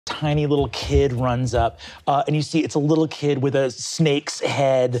tiny little kid runs up, and you see it's a little kid with a snake's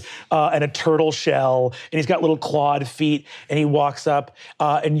head and a turtle shell, and he's got little clawed feet, and he walks up,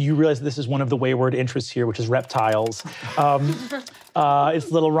 and you realize this is one of the wayward interests here, which is reptiles.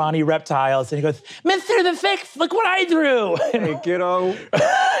 It's little Ronnie Reptiles, and he goes, "Mr. the Fix, look what I drew!" Hey, kiddo.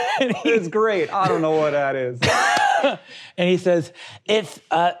 It's great. I don't know what that is. And he says, "It's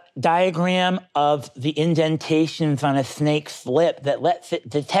a diagram of the indentations on a snake's lip that lets it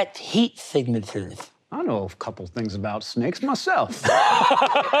detect heat signatures." I know a couple things about snakes myself.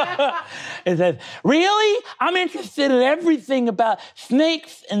 It says, "Really? I'm interested in everything about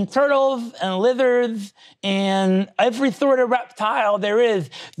snakes and turtles and lizards and every sort of reptile there is.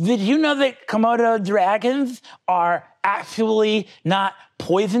 Did you know that Komodo dragons are actually not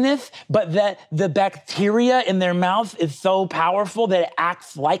poisonous, but that the bacteria in their mouth is so powerful that it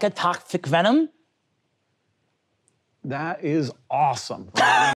acts like a toxic venom?" That is awesome.